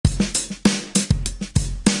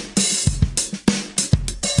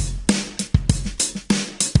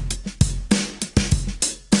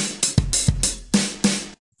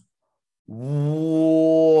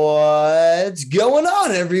going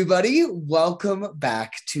on, everybody? Welcome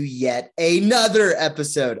back to yet another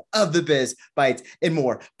episode of the Biz Bites and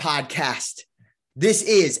More podcast. This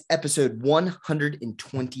is episode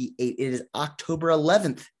 128. It is October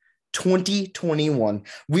 11th, 2021.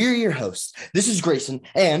 We're your hosts. This is Grayson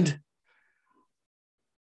and...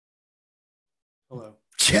 Hello.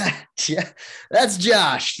 Yeah, that's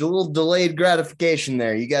Josh. A little delayed gratification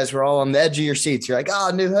there. You guys were all on the edge of your seats. You're like,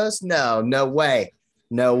 oh, new host? No way.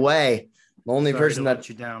 No way. The only person that let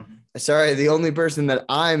you down. Sorry, the only person that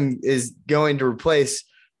is going to replace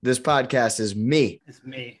this podcast is me. It's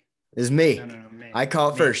me. Me. No, me. I call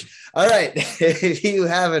it first. All right. If you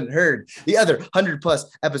haven't heard the other 100 plus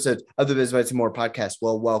episodes of the Biz Bites and More podcast,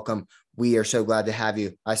 well, welcome. We are so glad to have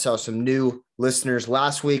you. I saw some new listeners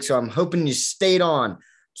last week, so I'm hoping you stayed on.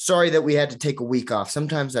 Sorry that we had to take a week off.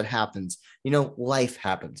 Sometimes that happens. You know, life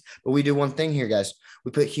happens. But we do one thing here, guys. We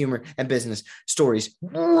put humor and business stories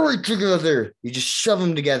right together. You just shove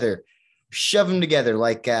them together.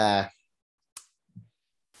 Like, I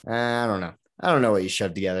don't know. I don't know what you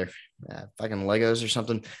shove together. Fucking Legos or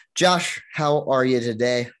something. Josh, how are you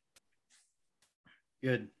today?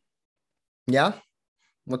 Good. Yeah?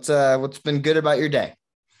 What's been good about your day?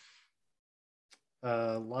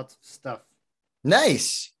 Lots of stuff.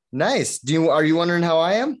 Nice. Are you wondering how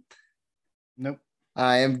I am? Nope.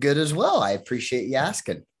 I am good as well. I appreciate you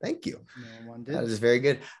asking. Thank you. No one did. That is very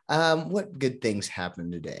good. What good things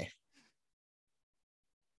happened today?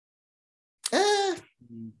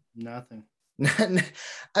 Nothing.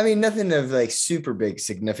 I mean, nothing of like super big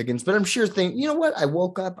significance, but I'm sure you know what? I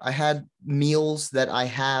woke up, I had meals that I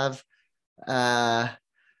have. I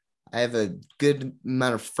have a good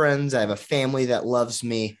amount of friends. I have a family that loves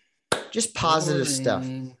me. Just positive stuff.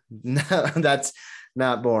 No, that's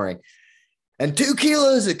not boring. And 2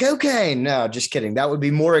 kilos of cocaine. No, just kidding. That would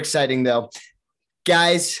be more exciting, though.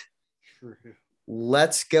 Guys,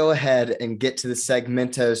 let's go ahead and get to the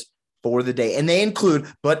segmentos for the day. And they include,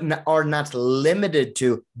 but are not limited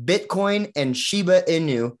to, Bitcoin and Shiba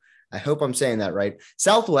Inu. I hope I'm saying that right.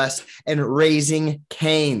 Southwest and Raising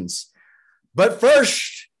Cane's. But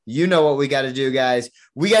first, you know what we got to do, guys.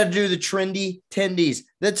 We got to do the trendy tendies,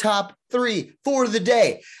 the top 3 for the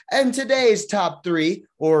day. And today's top 3,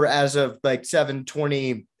 or as of like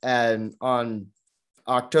 7:20 and on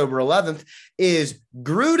October 11th, is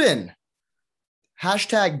Gruden.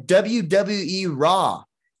 Hashtag WWE Raw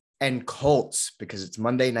and Colts, because it's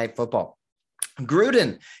Monday Night Football.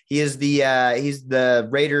 Gruden, he's the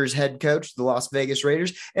Raiders head coach, the Las Vegas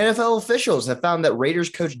Raiders. NFL officials have found that Raiders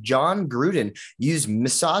coach John Gruden used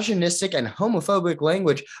misogynistic and homophobic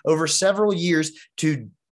language over several years to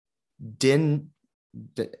denigrate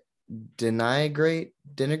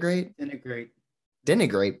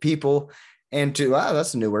people and to,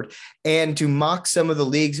 that's a new word, and to mock some of the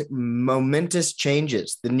league's momentous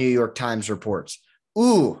changes, the New York Times reports.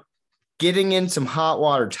 Ooh. Getting in some hot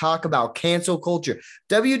water, talk about cancel culture.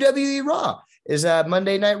 WWE Raw is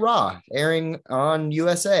Monday Night Raw airing on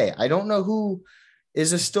USA. I don't know who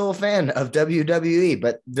is still a fan of WWE,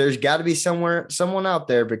 but there's got to be someone out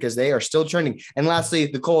there because they are still trending. And lastly,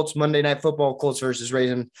 the Colts, Monday Night Football, Colts versus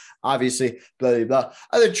Ravens, obviously, blah, blah, blah.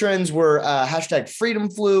 Other trends were hashtag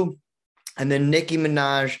Freedom Flu. And then Nicki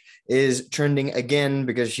Minaj is trending again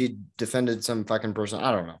because she defended some fucking person.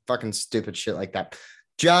 I don't know, fucking stupid shit like that.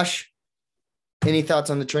 Josh, any thoughts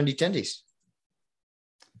on the trendy tendies?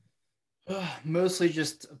 Mostly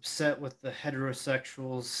just upset with the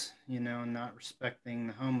heterosexuals, not respecting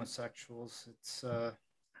the homosexuals.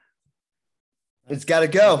 It's got to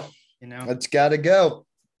go. It's got to go.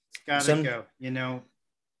 It's got to go.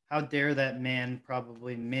 How dare that man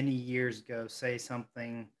probably many years ago say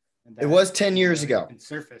something? It was 10 years ago.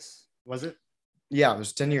 Surface. Was it? Yeah, it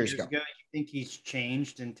was 10 years ago. You think he's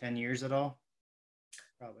changed in 10 years at all?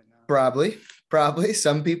 Probably not. Probably.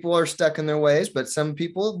 Some people are stuck in their ways, but some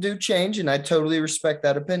people do change, and I totally respect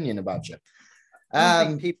that opinion about you. I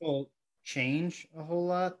don't think people change a whole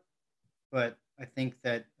lot, but I think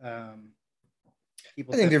that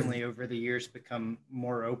people definitely over the years become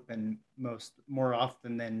more open more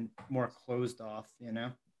often than more closed off,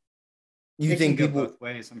 You think people go both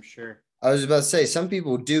ways, I'm sure. I was about to say some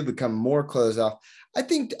people do become more closed off. I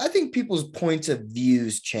think people's points of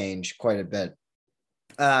views change quite a bit.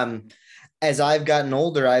 As I've gotten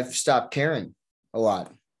older, I've stopped caring a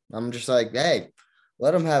lot. I'm just like, hey,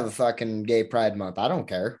 let them have a fucking gay pride month. I don't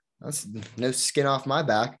care. That's no skin off my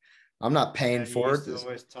back. I'm not paying for it. You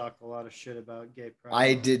always talk a lot of shit about gay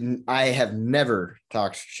pride. I have never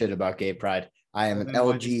talked shit about gay pride. I am an LG.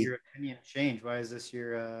 Why did your opinion change? Why is this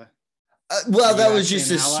your well, that was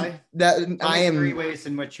just ally? that I am 3 ways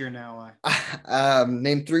in which you're an ally.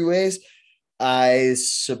 Name 3 ways. I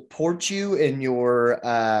support you in your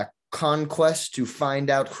conquest to find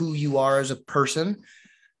out who you are as a person.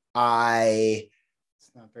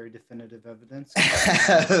 It's not very definitive evidence.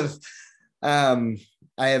 have, um,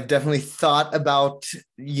 I have definitely thought about,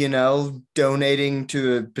 donating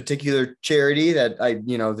to a particular charity that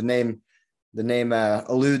the name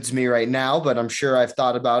eludes me right now, but I'm sure I've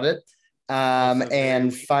thought about it.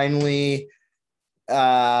 And finally,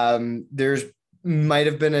 there's might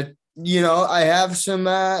have been I have some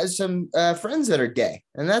friends that are gay,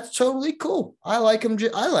 and that's totally cool. I like them.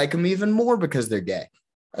 I like them even more because they're gay.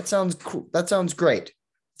 That sounds cool. That sounds great.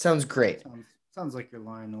 Sounds great. Sounds like you're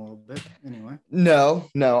lying a little bit. Anyway. No,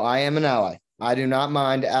 I am an ally. I do not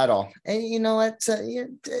mind at all. And you know what?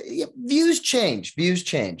 Views change. Views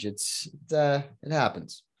change. It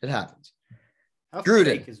happens. It happens. How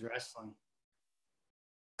fake is wrestling?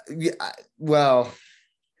 Well,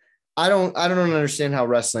 I don't understand how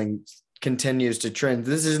wrestling continues to trend.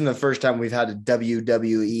 This isn't the first time we've had a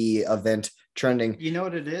WWE event trending. You know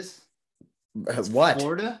what it is? It's what?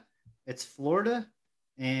 Florida. It's Florida,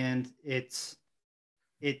 and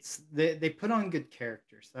they put on good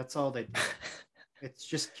characters. That's all they do. It's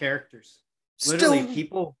just characters. Literally,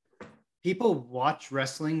 people watch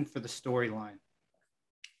wrestling for the storyline.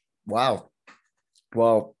 Wow.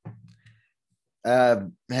 Well,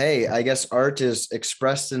 hey, I guess art is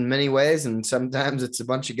expressed in many ways, and sometimes it's a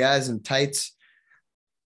bunch of guys in tights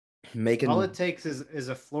making. All it takes is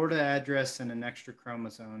a Florida address and an extra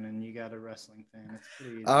chromosome, and you got a wrestling fan. It's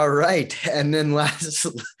pretty easy. All right, and then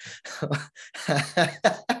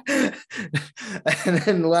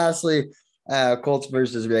lastly, Colts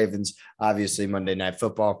versus Ravens. Obviously, Monday Night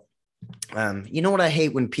Football. You know what I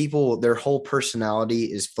hate when people, their whole personality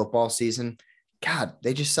is football season. God,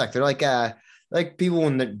 they just suck. They're like people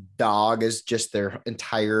when the dog is just their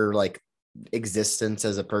entire existence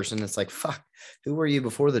as a person. It's like, fuck, who were you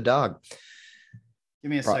before the dog? Give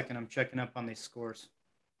me a second. I'm checking up on these scores.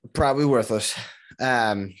 Probably worthless.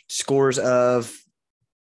 Scores of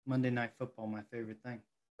Monday Night Football, my favorite thing.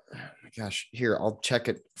 Oh my gosh, here, I'll check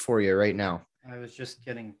it for you right now. I was just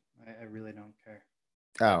kidding. I really don't care.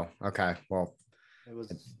 Oh, okay. Well, it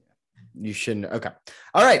was. You shouldn't. Okay.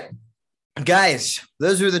 All right. Guys,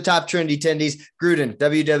 those are the top trendy tendies: Gruden,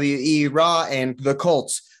 WWE, Raw, and the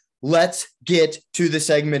Colts. Let's get to the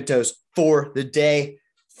segmentos for the day.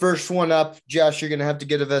 First one up, Josh, you're going to have to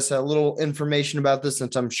give us a little information about this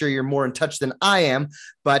since I'm sure you're more in touch than I am,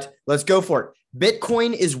 but let's go for it.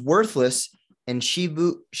 Bitcoin is worthless and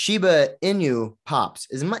Shiba Inu pops.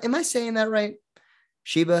 Am I saying that right?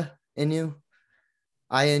 Shiba Inu?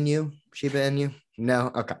 INU? Shiba Inu?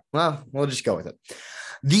 No? Okay. Well, we'll just go with it.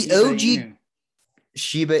 The Shiba OG Inu.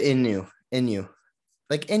 Shiba Inu.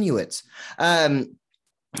 Like Inuits.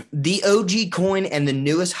 The OG coin and the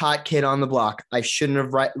newest hot kid on the block, I shouldn't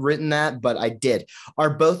have written that, but I did, are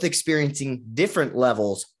both experiencing different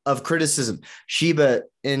levels of criticism. Shiba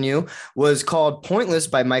Inu was called pointless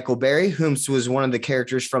by Michael Berry, whom was one of the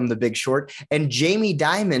characters from The Big Short, and Jamie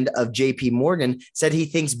Dimon of JP Morgan said he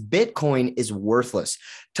thinks Bitcoin is worthless.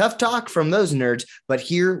 Tough talk from those nerds, but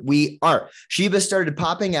here we are. Shiba started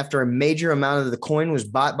popping after a major amount of the coin was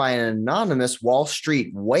bought by an anonymous Wall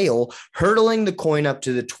Street whale, hurdling the coin up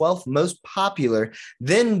to the 12th most popular.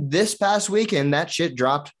 Then this past weekend, that shit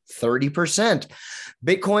dropped 30%.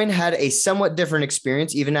 Bitcoin had a somewhat different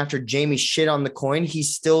experience. Even after Jamie shit on the coin, he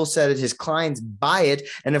still said that his clients buy it.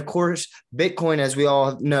 And of course, Bitcoin, as we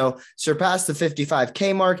all know, surpassed the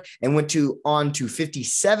 55K mark and went on to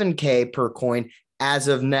 57K per coin. As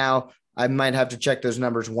of now, I might have to check those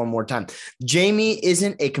numbers one more time. Jamie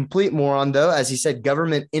isn't a complete moron, though. As he said,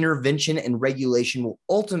 government intervention and regulation will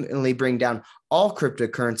ultimately bring down all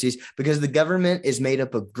cryptocurrencies because the government is made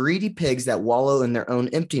up of greedy pigs that wallow in their own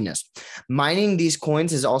emptiness. Mining these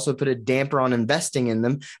coins has also put a damper on investing in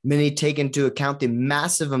them. Many take into account the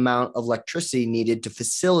massive amount of electricity needed to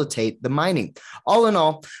facilitate the mining. All in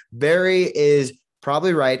all, Barry is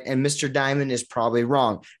probably right, and Mr. Dimon is probably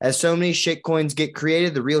wrong. As so many shitcoins get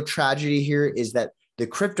created, the real tragedy here is that the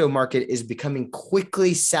crypto market is becoming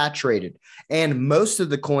quickly saturated, and most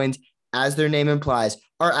of the coins, as their name implies,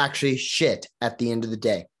 are actually shit at the end of the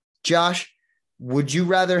day. Josh, would you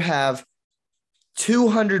rather have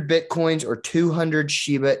 200 Bitcoins or 200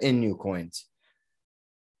 Shiba Inu coins?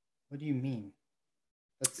 What do you mean?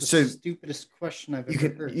 That's the stupidest question I've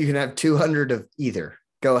ever heard. You can have 200 of either.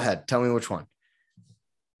 Go ahead. Tell me which one.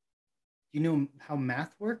 You know how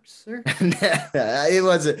math works, sir? It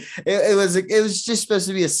was just supposed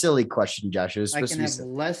to be a silly question, Josh. It was supposed to be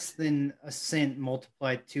less than a cent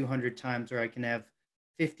multiplied 200 times, or I can have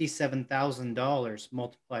 $57,000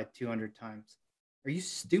 multiplied 200 times. Are you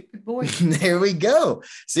stupid, boy? There we go.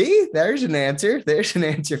 See, there's an answer. There's an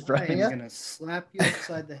answer from I am gonna slap you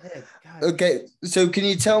upside the head. God. Okay, so can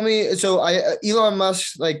you tell me? So Elon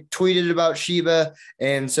Musk like tweeted about Shiba,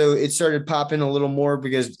 and so it started popping a little more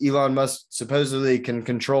because Elon Musk supposedly can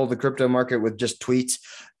control the crypto market with just tweets.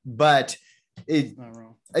 But is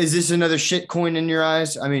this another shit coin in your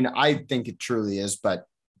eyes? I mean, I think it truly is, but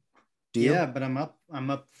do you? Yeah, but I'm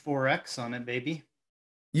up 4x on it, baby.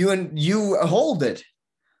 You hold it.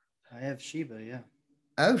 I have Shiba, yeah.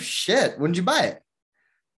 Oh shit! When did you buy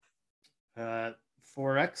it?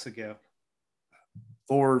 4x ago.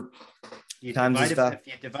 4 times the stuff. If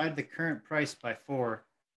you divide the current price by 4,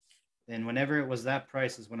 then whenever it was that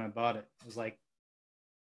price is when I bought it. It was like.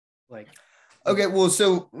 Okay, well,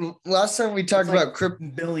 so last time we talked about crypto,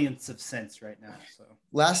 billions of cents right now. So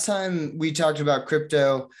last time we talked about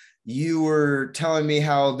crypto, you were telling me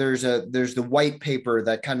how there's the white paper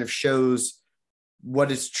that kind of shows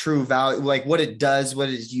what its true value, like what it does, what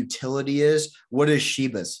its utility is. What is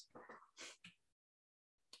Shiba's?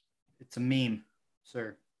 It's a meme,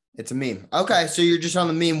 sir. It's a meme. Okay, so you're just on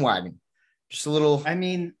the meme wagon. Just a little. I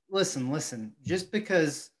mean, listen. Just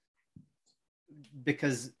because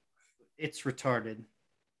it's retarded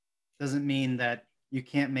doesn't mean that you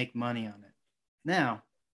can't make money on it. Now,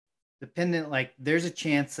 there's a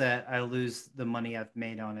chance that I lose the money I've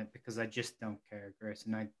made on it because I just don't care,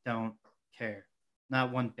 Grayson. I don't care.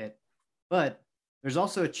 Not one bit. But there's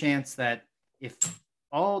also a chance that if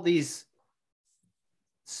all these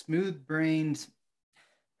smooth-brained,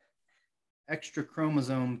 extra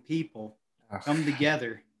chromosome people come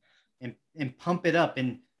together and pump it up,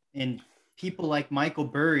 and people like Michael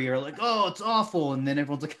Burry are like, oh, it's awful. And then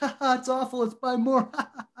everyone's like, ha, it's awful. Let's buy more.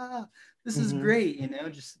 This is great.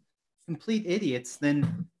 Just complete idiots.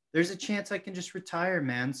 Then there's a chance I can just retire,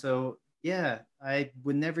 man. So yeah, I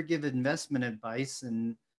would never give investment advice,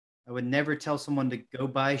 and I would never tell someone to go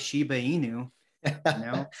buy Shiba Inu,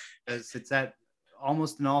 because it's at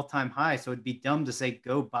almost an all-time high. So it'd be dumb to say,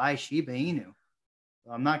 go buy Shiba Inu.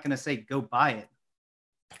 So I'm not going to say, go buy it.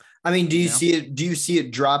 I mean, do you see it? Do you see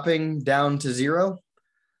it dropping down to zero?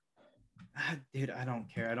 Dude, I don't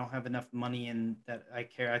care. I don't have enough money in that I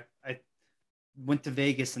care. I went to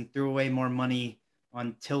Vegas and threw away more money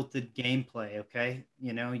on tilted gameplay. Okay,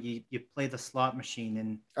 you play the slot machine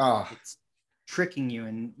and it's tricking you,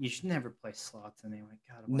 and you should never play slots anyway.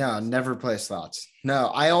 God, no, never play slots.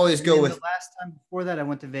 No, I always go with. The last time before that, I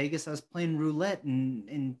went to Vegas. I was playing roulette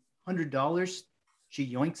and $100.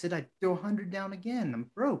 She yoinks it. I throw 100 down again.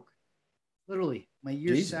 I'm broke. Literally, my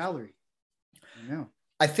year's salary. I know.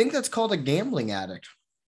 I think that's called a gambling addict.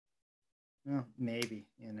 Well, maybe,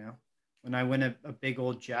 When I win a big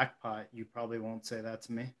old jackpot, you probably won't say that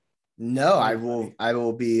to me. No, I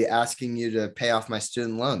will be asking you to pay off my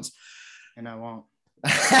student loans. And I won't.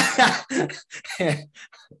 I just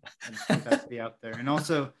want that to be out there. And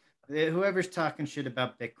also, whoever's talking shit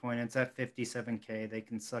about Bitcoin, it's at 57K. They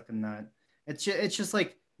can suck a nut. It's just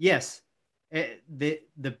like, yes,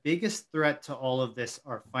 the biggest threat to all of this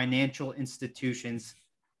are financial institutions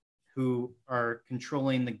who are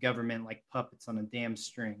controlling the government like puppets on a damn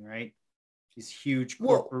string, right? These huge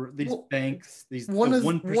banks, these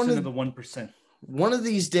 1% of the 1%. One of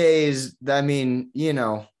these days, I mean,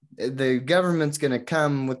 the government's going to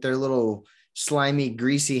come with their little slimy,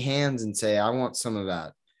 greasy hands and say, I want some of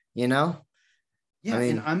that, Yeah, I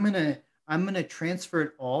mean, and I'm gonna transfer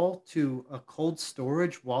it all to a cold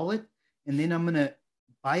storage wallet, and then I'm gonna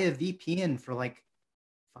buy a VPN for like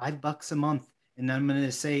 $5 a month, and I'm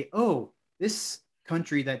gonna say, oh, this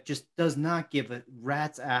country that just does not give a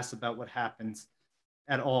rat's ass about what happens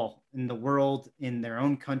at all in the world, in their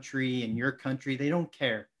own country, in your country, they don't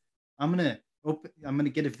care. I'm gonna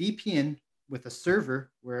get a VPN with a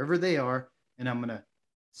server wherever they are, and I'm gonna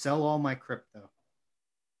sell all my crypto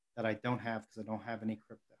that I don't have because I don't have any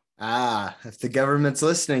crypto. If the government's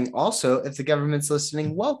listening, welcome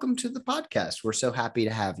to the podcast. We're so happy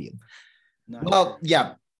to have you.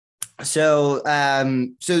 Yeah. So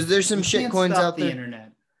there's some shit coins out there.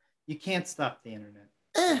 Internet. You can't stop the internet.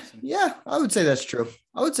 Yeah, I would say that's true.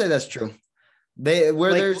 Look,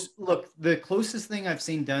 the closest thing I've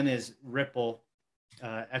seen done is Ripple,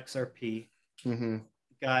 XRP. Mm-hmm.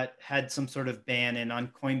 Had some sort of ban, and on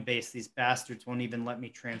Coinbase, these bastards won't even let me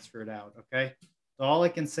transfer it out. Okay. So all I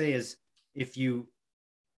can say is, if you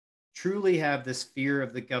truly have this fear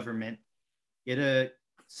of the government, get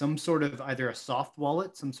some sort of either a soft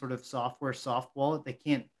wallet, some sort of soft wallet. They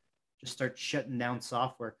can't just start shutting down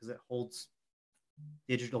software because it holds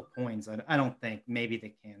digital coins. I don't think. Maybe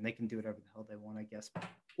they can. They can do whatever the hell they want, I guess.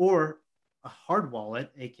 Or a hard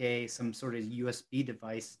wallet, aka some sort of USB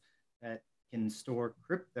device that can store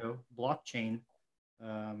crypto blockchain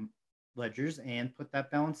ledgers and put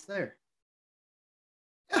that balance there.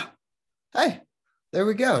 Yeah. Hey, there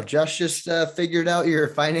we go. Josh just figured out your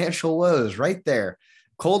financial woes right there.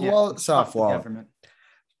 Cold wallet, soft wallet. Government.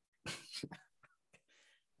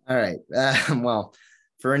 All right. Well,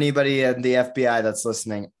 for anybody in the FBI that's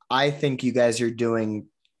listening, I think you guys are doing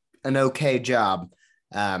an okay job.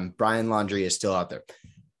 Brian Laundrie is still out there.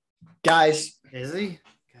 Guys. Is he?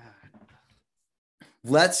 God.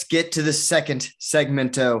 Let's get to the second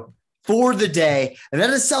segmento for the day, and that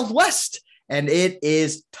is Southwest. And it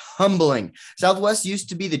is tumbling. Southwest used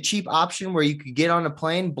to be the cheap option where you could get on a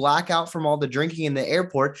plane, black out from all the drinking in the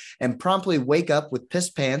airport, and promptly wake up with piss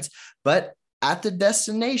pants, but at the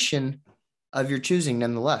destination of your choosing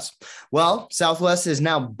nonetheless. Well, Southwest is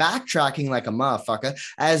now backtracking like a motherfucker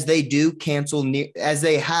as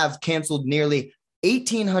they have canceled nearly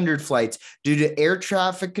 1,800 flights due to air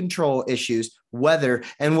traffic control issues, weather,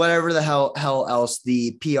 and whatever the hell else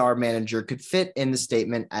the PR manager could fit in the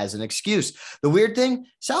statement as an excuse. The weird thing,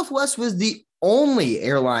 Southwest was the only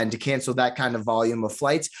airline to cancel that kind of volume of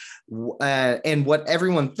flights. And what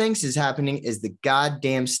everyone thinks is happening is the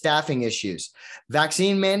goddamn staffing issues.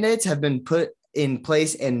 Vaccine mandates have been put in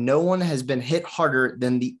place and no one has been hit harder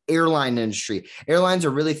than the airline industry. Airlines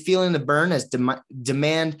are really feeling the burn as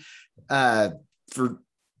demand for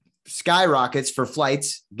skyrockets for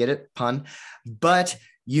flights, get it, pun, but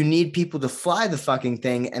you need people to fly the fucking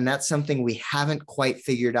thing, and that's something we haven't quite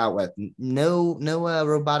figured out with. No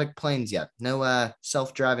robotic planes yet. No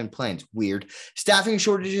self-driving planes. Weird. Staffing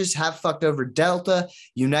shortages have fucked over Delta,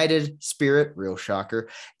 United, Spirit, real shocker,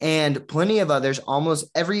 and plenty of others.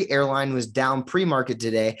 Almost every airline was down pre-market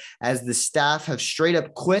today as the staff have straight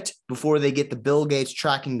up quit before they get the Bill Gates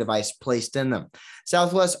tracking device placed in them.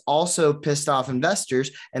 Southwest also pissed off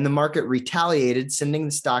investors, and the market retaliated, sending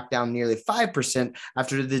the stock down nearly 5%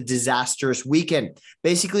 after the disastrous weekend.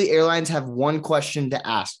 Basically, airlines have one question to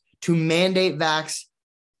ask: to mandate vax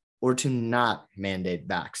or to not mandate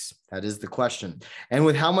vax? That is the question. And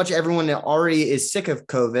with how much everyone already is sick of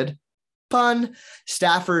COVID, pun,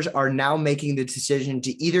 staffers are now making the decision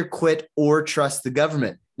to either quit or trust the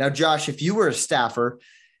government. Now, Josh, if you were a staffer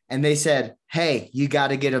and they said, hey, you got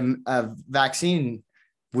to get a vaccine,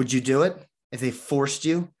 would you do it? If they forced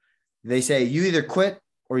you, they say you either quit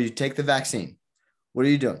or you take the vaccine. What are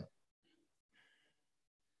you doing?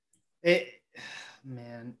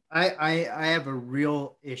 Man, I have a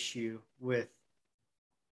real issue with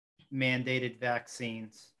mandated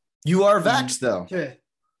vaccines. You are vaxxed, though.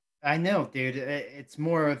 I know, dude. It's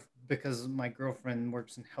more of because my girlfriend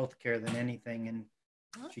works in healthcare than anything, and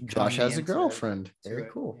Josh has a girlfriend. Very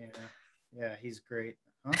cool. Yeah, he's great.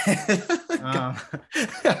 Huh?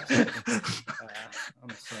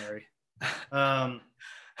 I'm sorry.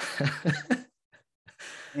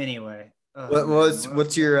 Anyway,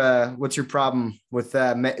 what's your problem with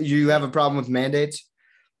that? You have a problem with mandates?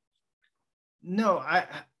 No,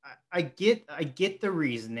 I get the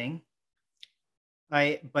reasoning.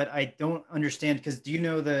 But I don't understand, because do you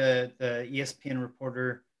know the ESPN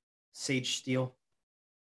reporter Sage Steele?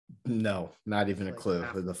 No, not even a clue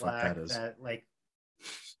who the fuck that is. That, like,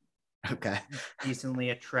 okay, decently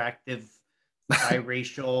attractive,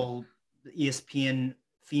 biracial ESPN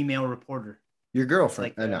female reporter. Your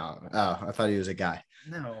girlfriend? Like no. Oh, I thought he was a guy.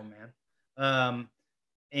 No, man.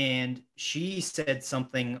 And she said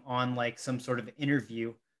something on like some sort of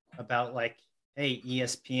interview about like, hey,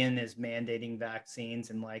 ESPN is mandating vaccines,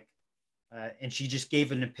 and like, and she just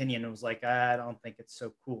gave an opinion. It was like, I don't think it's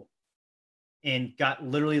so cool, and got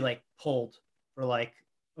literally like pulled for like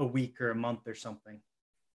a week or a month or something.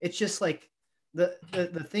 It's just like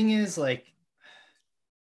the thing is, like,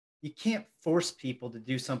 you can't force people to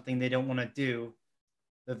do something they don't want to do.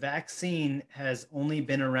 The vaccine has only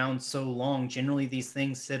been around so long. Generally, these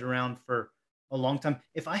things sit around for a long time.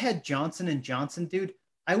 If I had Johnson & Johnson, dude,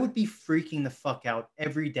 I would be freaking the fuck out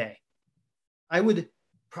every day. I would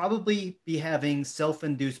probably be having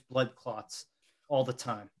self-induced blood clots all the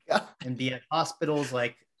time and be at hospitals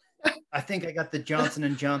like, I think I got the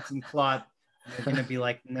Johnson & Johnson clot. And they're going to be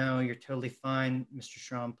like, no, you're totally fine, Mr.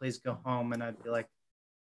 Schramm. Please go home. And I'd be like,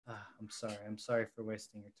 I'm sorry. I'm sorry for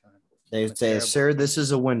wasting your time. They would say, sir, this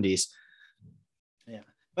is a Wendy's. Yeah.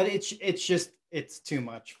 But it's too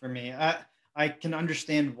much for me. I can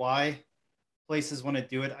understand why places want to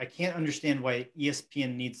do it. I can't understand why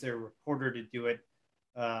ESPN needs their reporter to do it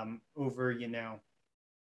over,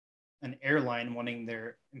 an airline wanting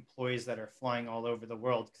their employees that are flying all over the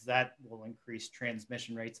world, because that will increase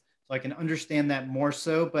transmission rates. So I can understand that more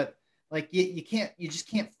so, but like you just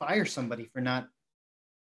can't fire somebody for not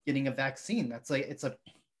getting a vaccine. That's like, it's a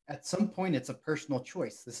at some point it's a personal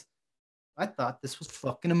choice. I thought this was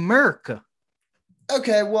fucking America.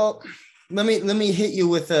 Okay, well, let me hit you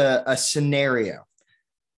with a scenario.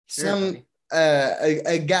 Sure,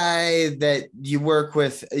 A guy that you work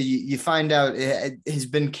with, you find out has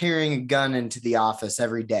been carrying a gun into the office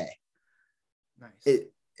every day. Nice.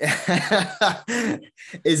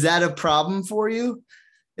 Is that a problem for you?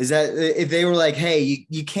 Is that if they were like, hey,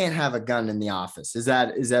 you can't have a gun in the office? Is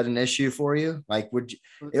that an issue for you? Like, would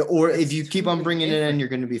you, or if you keep on bringing it in, you're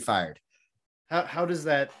going to be fired? How does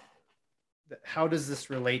that? How does this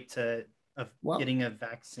relate to getting a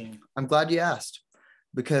vaccine? I'm glad you asked,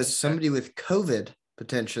 because somebody with COVID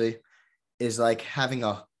potentially is like having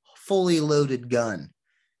a fully loaded gun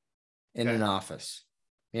in an office.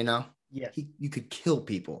 You know, you could kill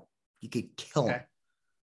people. You could kill them.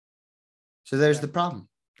 So there's the problem.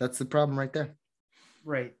 That's the problem right there.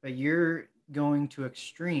 Right. But you're going to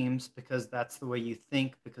extremes because that's the way you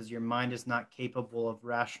think, because your mind is not capable of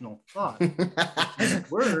rational thought. If you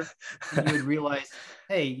were, you would realize,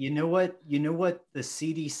 hey, you know what the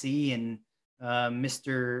CDC and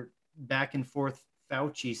Mr. Back and Forth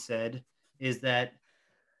Fauci said is that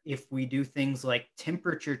if we do things like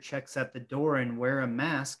temperature checks at the door and wear a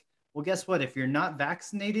mask, well, guess what? If you're not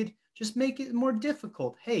vaccinated, just make it more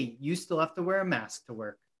difficult. Hey, you still have to wear a mask to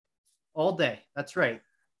work all day. That's right.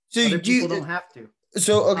 So other people don't have to.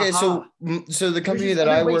 So okay, so the company that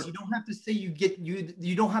I work, you don't have to say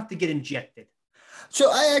you don't have to get injected.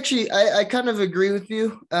 So I kind of agree with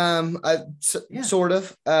you. Sort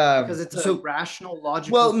of because it's a rational,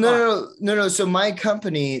 logical. Well, no. So my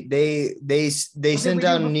company, they sent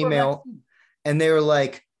out an email, and they were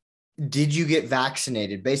like, "Did you get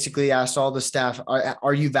vaccinated?" Basically, asked all the staff,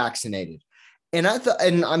 "Are you vaccinated?" And I thought,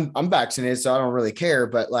 and I'm vaccinated, so I don't really care.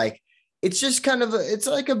 But like, it's just kind of it's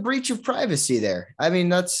like a breach of privacy there. I mean,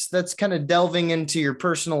 that's kind of delving into your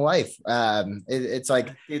personal life. It's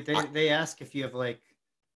like they ask if you have like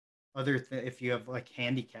if you have like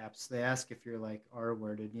handicaps. They ask if you're like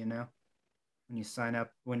R-worded, you know, when you sign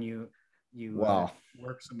up, when you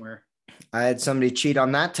work somewhere. I had somebody cheat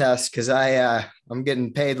on that test because I'm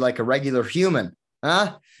getting paid like a regular human.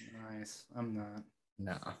 Huh? Nice. I'm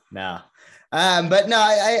not. No. But no,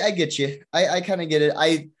 I get you. I kind of get it.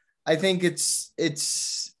 I think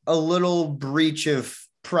it's a little breach of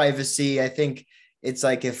privacy. I think it's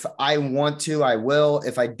like, if I want to, I will.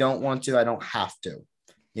 If I don't want to, I don't have to.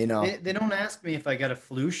 You know, they don't ask me if I got a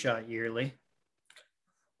flu shot yearly.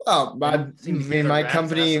 Oh, my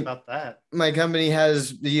company about that. My company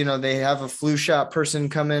has, they have a flu shot person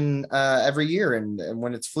come in every year, and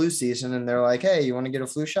when it's flu season, and they're like, "Hey, you want to get a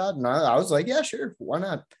flu shot?" And I was like, "Yeah, sure, why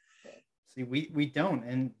not?" See, we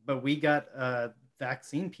don't, but we got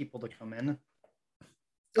vaccine people to come in.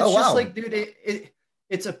 It's just like, dude,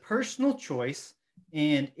 it's a personal choice,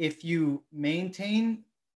 and if you maintain,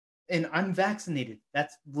 and I'm vaccinated.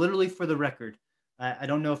 That's literally for the record. I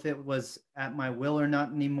don't know if it was at my will or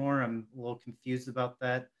not anymore. I'm a little confused about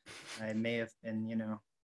that. I may have been,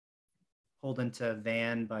 pulled into a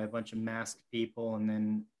van by a bunch of masked people and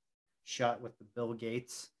then shot with the Bill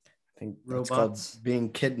Gates. I think that's called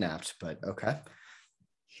being kidnapped, but okay.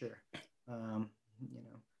 Sure.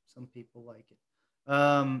 Some people like it.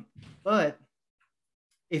 But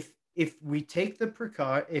if we take the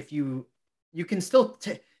precaution, if you can still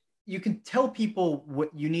you can tell people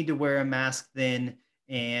what you need to wear a mask then,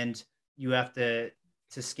 and you have to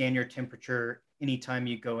scan your temperature anytime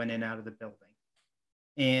you go in and out of the building.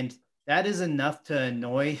 And that is enough to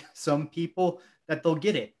annoy some people that they'll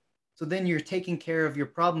get it. So then you're taking care of your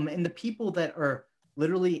problem. And the people that are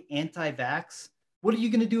literally anti-vax, what are you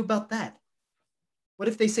going to do about that? What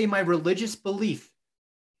if they say my religious belief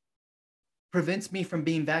prevents me from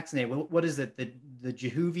being vaccinated? What is it? The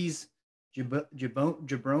Jehovah's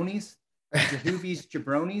jabronis? Jehovah's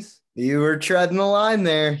jabronis? You were treading the line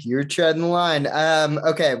there. You're treading the line.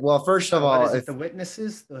 Okay. Well, first of all, if the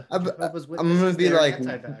witnesses, I'm going to be like,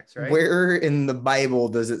 right? Where in the Bible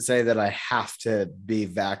does it say that I have to be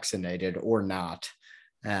vaccinated or not?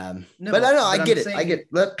 No, but I know, I get it. I get it.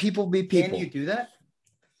 Let people be people. Can you do that?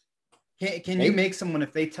 Can you make someone,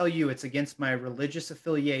 if they tell you it's against my religious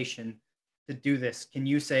affiliation to do this, can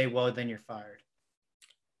you say, well, then you're fired?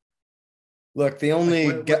 Look, the only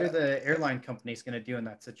what are the airline companies going to do in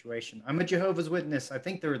that situation? I'm a Jehovah's Witness. I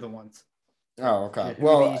think they're the ones. Oh, okay.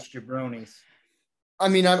 Jehovah's jabronis. I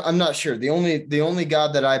mean, I'm not sure. The only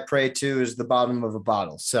God that I pray to is the bottom of a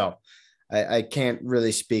bottle. So I can't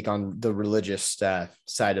really speak on the religious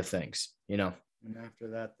side of things, And after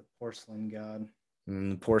that, the porcelain God.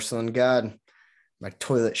 The porcelain God. My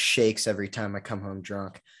toilet shakes every time I come home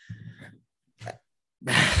drunk.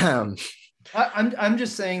 I'm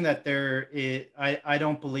just saying that I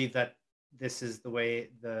don't believe that this is the way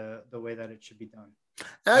that it should be done.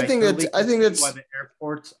 And I think that's why the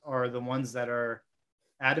airports are the ones that are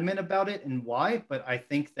adamant about it and why, but I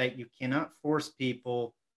think that you cannot force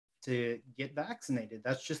people to get vaccinated.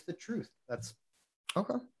 That's just the truth. That's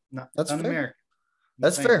okay. That's fair. America.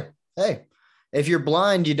 That's fair. Hey, if you're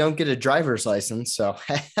blind, you don't get a driver's license. So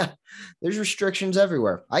there's restrictions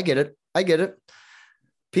everywhere. I get it.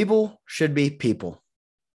 People should be people.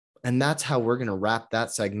 And that's how we're going to wrap that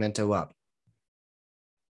segmento up.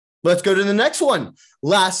 Let's go to the next one.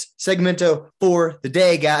 Last segmento for the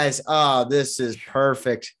day, guys. Oh, this is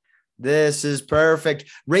perfect.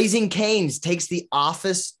 Raising Cane's takes the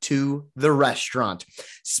office to the restaurant.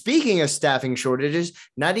 Speaking of staffing shortages,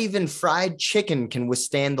 not even fried chicken can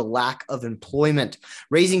withstand the lack of employment.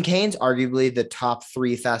 Raising Cane's, arguably the top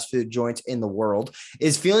 3 fast food joints in the world,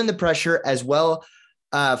 is feeling the pressure as well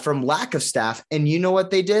from lack of staff. And you know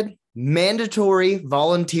what they did? Mandatory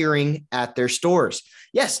volunteering at their stores.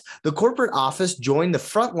 Yes, the corporate office joined the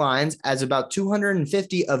front lines as about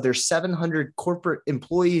 250 of their 700 corporate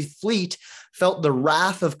employee fleet felt the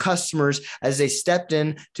wrath of customers as they stepped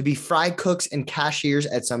in to be fry cooks and cashiers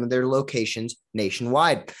at some of their locations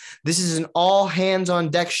nationwide. This is an all hands on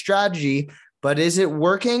deck strategy. But is it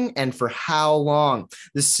working, and for how long?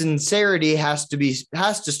 The sincerity has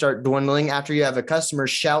to start dwindling after you have a customer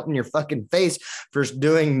shout in your fucking face for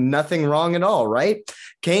doing nothing wrong at all, right?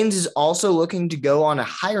 Cane's is also looking to go on a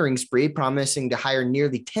hiring spree, promising to hire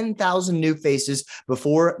nearly 10,000 new faces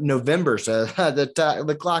before November. So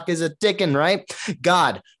the clock is a ticking, right?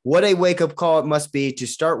 God, what a wake-up call it must be to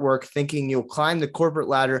start work thinking you'll climb the corporate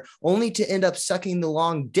ladder only to end up sucking the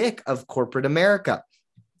long dick of corporate America.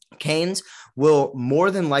 Cane's will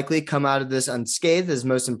more than likely come out of this unscathed, as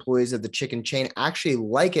most employees of the chicken chain actually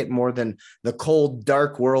like it more than the cold,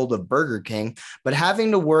 dark world of Burger King. But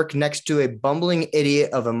having to work next to a bumbling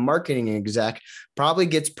idiot of a marketing exec probably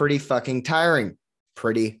gets pretty fucking tiring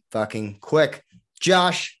pretty fucking quick.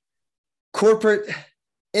 Josh, corporate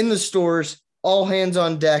in the stores, all hands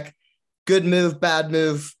on deck. Good move, bad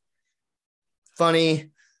move,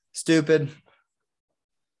 funny, stupid.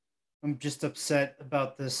 I'm just upset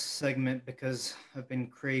about this segment because I've been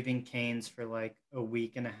craving Cane's for like a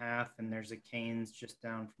week and a half, and there's a Cane's just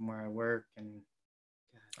down from where I work. And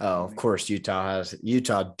of course,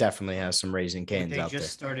 Utah definitely has some Raising Cane's out there. They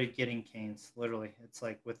just started getting Cane's. Literally, it's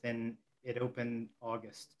like it opened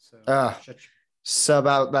August. Sub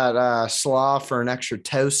out that slaw for an extra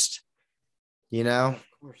toast. You know.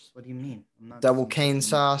 Of course. What do you mean? I'm not double cane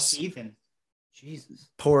sauce. Even. Jesus.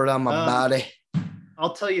 Pour it on my body.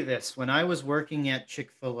 I'll tell you this: when I was working at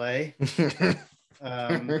Chick-fil-A,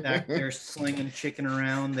 back there slinging chicken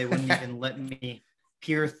around, they wouldn't even let me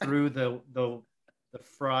peer through the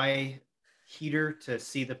fry heater to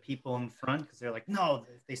see the people in front because they're like, "No,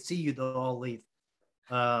 if they see you, they'll all leave."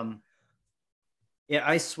 Yeah,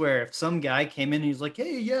 I swear, if some guy came in and he's like,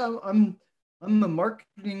 "Hey, yeah, I'm a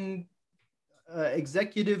marketing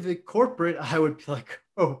executive at corporate," I would be like,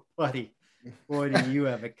 "Oh, buddy, boy, do you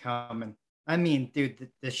have it coming." I mean, dude,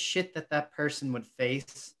 the shit that person would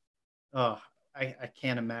face, oh, I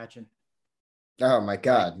can't imagine. Oh my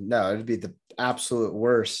God, no, it'd be the absolute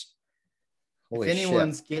worst. Holy if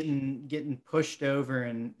anyone's shit. getting pushed over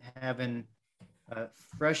and having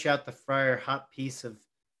fresh out the fryer hot piece of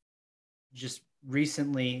just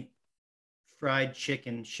recently fried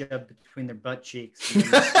chicken shoved between their butt cheeks,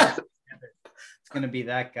 it's gonna be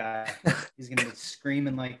that guy. He's gonna be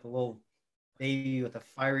screaming like a little baby with a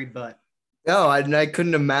fiery butt. No, I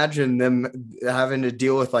couldn't imagine them having to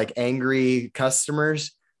deal with like angry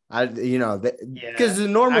customers. Because the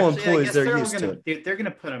normal employees they're used to it. Dude, they're gonna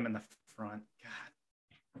put them in the front.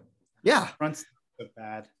 God. Yeah. The front's so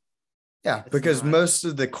bad. Yeah, because most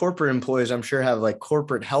of the corporate employees, I'm sure, have like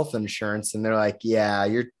corporate health insurance, and they're like, "Yeah,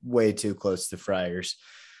 you're way too close to fryers.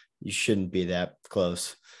 You shouldn't be that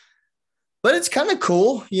close." But it's kind of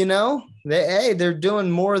cool, you know. They're doing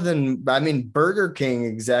more than Burger King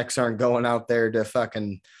execs aren't going out there to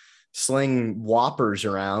fucking sling Whoppers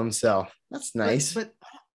around, so that's nice. But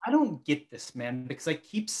I don't get this, man, because I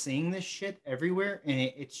keep seeing this shit everywhere, and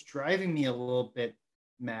it's driving me a little bit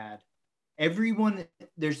mad.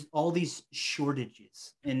 There's all these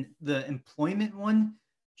shortages, and the employment one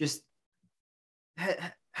just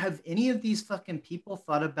have any of these fucking people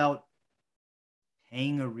thought about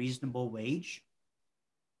paying a reasonable wage?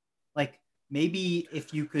 Like maybe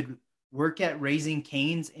if you could work at Raising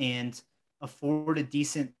Cane's and afford a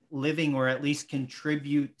decent living or at least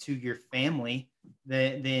contribute to your family,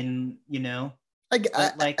 then I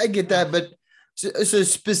get that, but So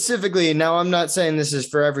specifically, now I'm not saying this is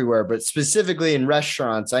for everywhere, but specifically in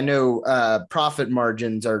restaurants, I know profit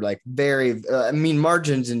margins are like very,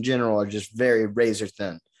 margins in general are just very razor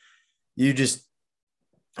thin. You just,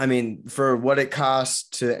 for what it costs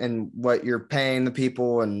to, and what you're paying the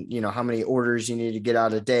people, and how many orders you need to get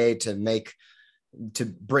out a day to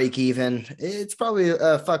break even, it's probably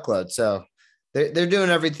a fuckload. So they're doing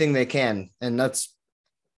everything they can, and that's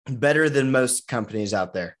better than most companies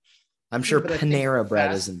out there. I'm sure Panera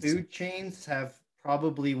Bread isn't. Food chains have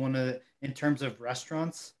probably in terms of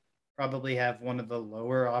restaurants, probably have one of the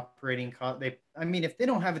lower operating costs. If they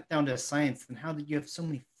don't have it down to a science, then how did you have so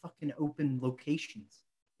many fucking open locations?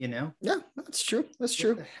 Yeah, that's true.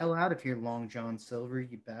 Get the hell out of here, Long John Silver,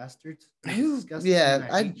 you bastards.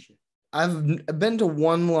 Yeah, I've been to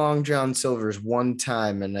one Long John Silver's one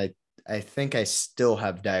time, and I think I still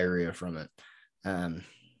have diarrhea from it. Well,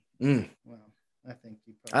 I think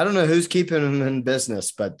I don't know who's keeping them in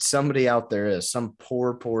business, but somebody out there is, some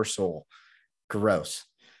poor soul. Gross.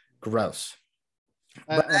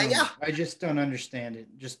 I just don't understand it.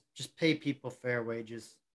 Just pay people fair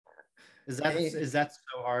wages. Is that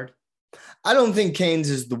so hard? I don't think Cane's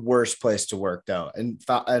is the worst place to work though. And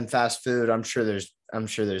fast food, I'm sure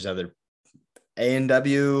there's other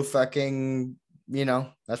A&W fucking,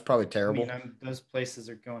 that's probably terrible. Those places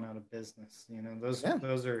are going out of business.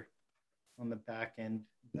 Those are on the back end.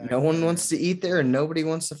 No one wants to eat there, and nobody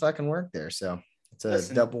wants to fucking work there. So it's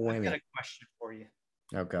a double whammy. I got a question for you.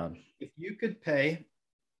 Oh God. If you could pay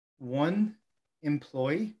one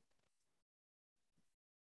employee,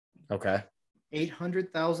 okay,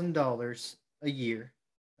 $800,000 a year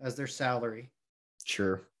as their salary.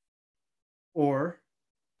 Sure. Or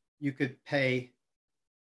you could pay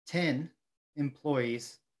 10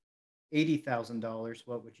 employees $80,000.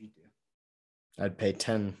 What would you do? I'd pay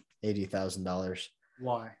 $80,000.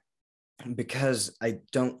 Why? Because I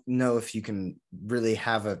don't know if you can really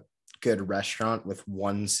have a good restaurant with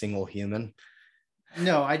one single human.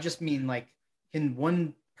 No, I just mean, can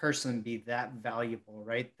one person be that valuable,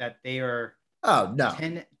 right? That they are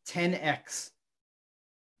 10x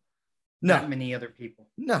that many other people.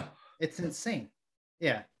 No. It's insane.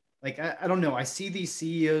 Yeah. I don't know. I see these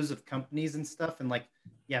CEOs of companies and stuff, and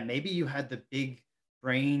maybe you had the big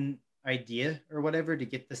brain idea or whatever to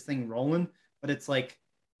get this thing rolling, but it's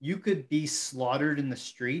you could be slaughtered in the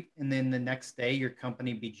street, and then the next day your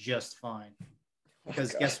company be just fine.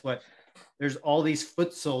 Because guess what? There's all these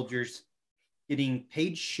foot soldiers getting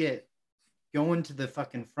paid shit, going to the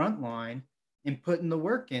fucking front line and putting the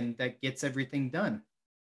work in that gets everything done.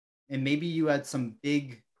 And maybe you had some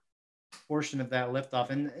big portion of that lift off.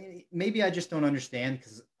 And maybe I just don't understand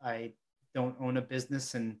because I don't own a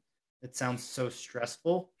business and it sounds so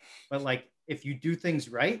stressful. But if you do things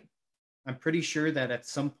right, I'm pretty sure that at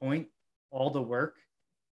some point, all the work,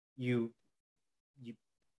 you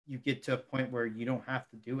get to a point where you don't have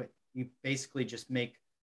to do it. You basically just make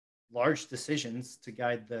large decisions to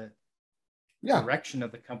guide the direction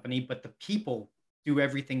of the company, but the people do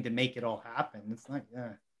everything to make it all happen. It's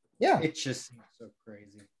it just seems so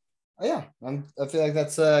crazy. Yeah, I feel like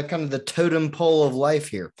that's kind of the totem pole of life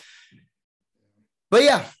here. But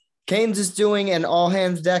yeah, Cane's is doing an all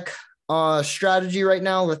hands deck strategy right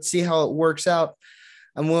now. Let's see how it works out.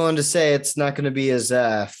 I'm willing to say it's not going to be as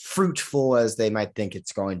fruitful as they might think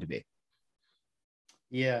it's going to be.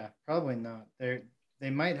 Yeah, probably not. They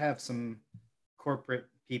might have some corporate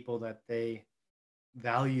people that they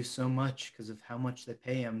value so much because of how much they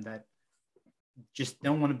pay them that just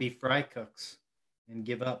don't want to be fry cooks and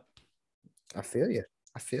give up. I feel you.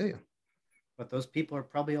 But those people are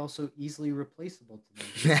probably also easily replaceable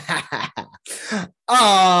today.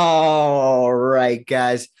 All right,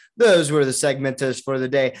 guys. Those were the segmentos for the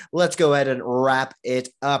day. Let's go ahead and wrap it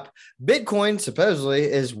up. Bitcoin supposedly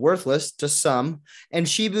is worthless to some, and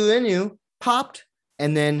Shiba Inu popped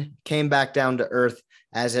and then came back down to earth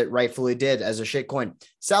as it rightfully did as a shitcoin.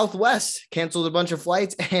 Southwest canceled a bunch of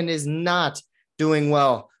flights and is not doing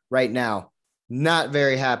well right now. Not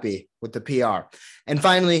very happy with the PR. And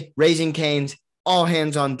finally, Raising Cane's, all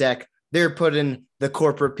hands on deck. They're putting the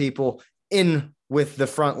corporate people in with the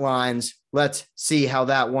front lines. Let's see how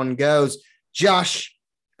that one goes. Josh,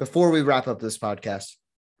 before we wrap up this podcast,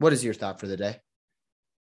 what is your thought for the day?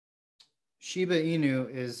 Shiba Inu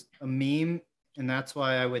is a meme, and that's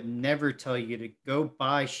why I would never tell you to go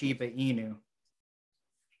buy Shiba Inu.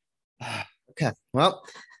 Okay, well,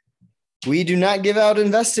 we do not give out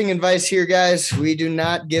investing advice here, guys. We do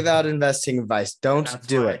not give out investing advice. Don't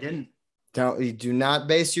do it. I didn't. Do not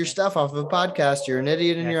base your stuff off of a podcast. You're an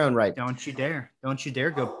idiot in your own right. Don't you dare. Don't you dare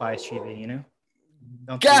go buy Shiba Inu.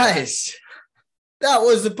 Guys, that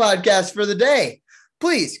was the podcast for the day.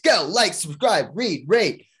 Please go like, subscribe, read,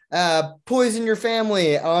 rate, poison your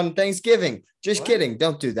family on Thanksgiving. Just kidding.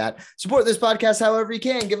 Don't do that. Support this podcast however you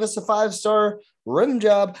can. Give us a 5-star rim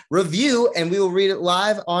job review, and we will read it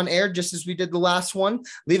live on air just as we did the last one.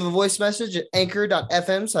 Leave a voice message at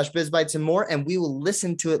anchor.fm/bizbytes and more, and we will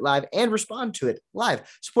listen to it live and respond to it live.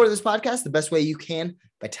 Support this podcast the best way you can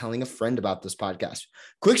by telling a friend about this podcast.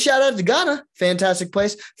 Quick shout out to Ghana. Fantastic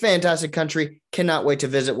place, fantastic country. Cannot wait to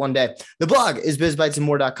visit one day. The blog is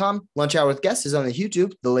bizbytesandmore.com. Lunch Hour with Guests is on the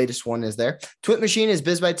YouTube. The latest one is there. Twit Machine is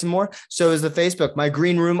bizbytes and more. So is the Facebook. My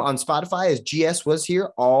green room on Spotify is GS was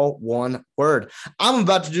here, all one word. I'm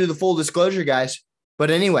about to do the full disclosure, guys.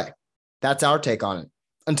 But anyway, that's our take on it.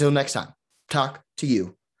 Until next time, talk to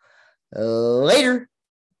you later.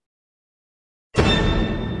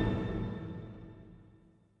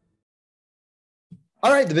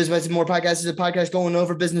 All right, the Biz Bites and More podcast is a podcast going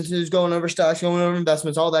over business news, going over stocks, going over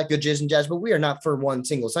investments, all that good jizz and jazz. But we are not for one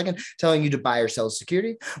single second telling you to buy or sell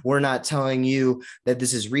security. We're not telling you that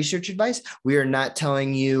this is research advice. We are not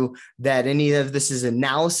telling you that any of this is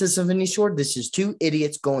analysis of any sort. This is two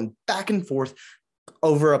idiots going back and forth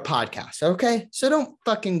over a podcast. Okay, so don't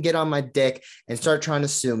fucking get on my dick and start trying to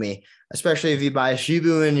sue me, especially if you buy a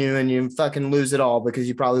Shibu and you fucking lose it all, because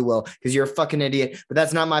you probably will, because you're a fucking idiot. But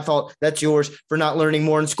that's not my fault. That's yours for not learning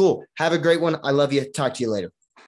more in school. Have a great one. I love you. Talk to you later.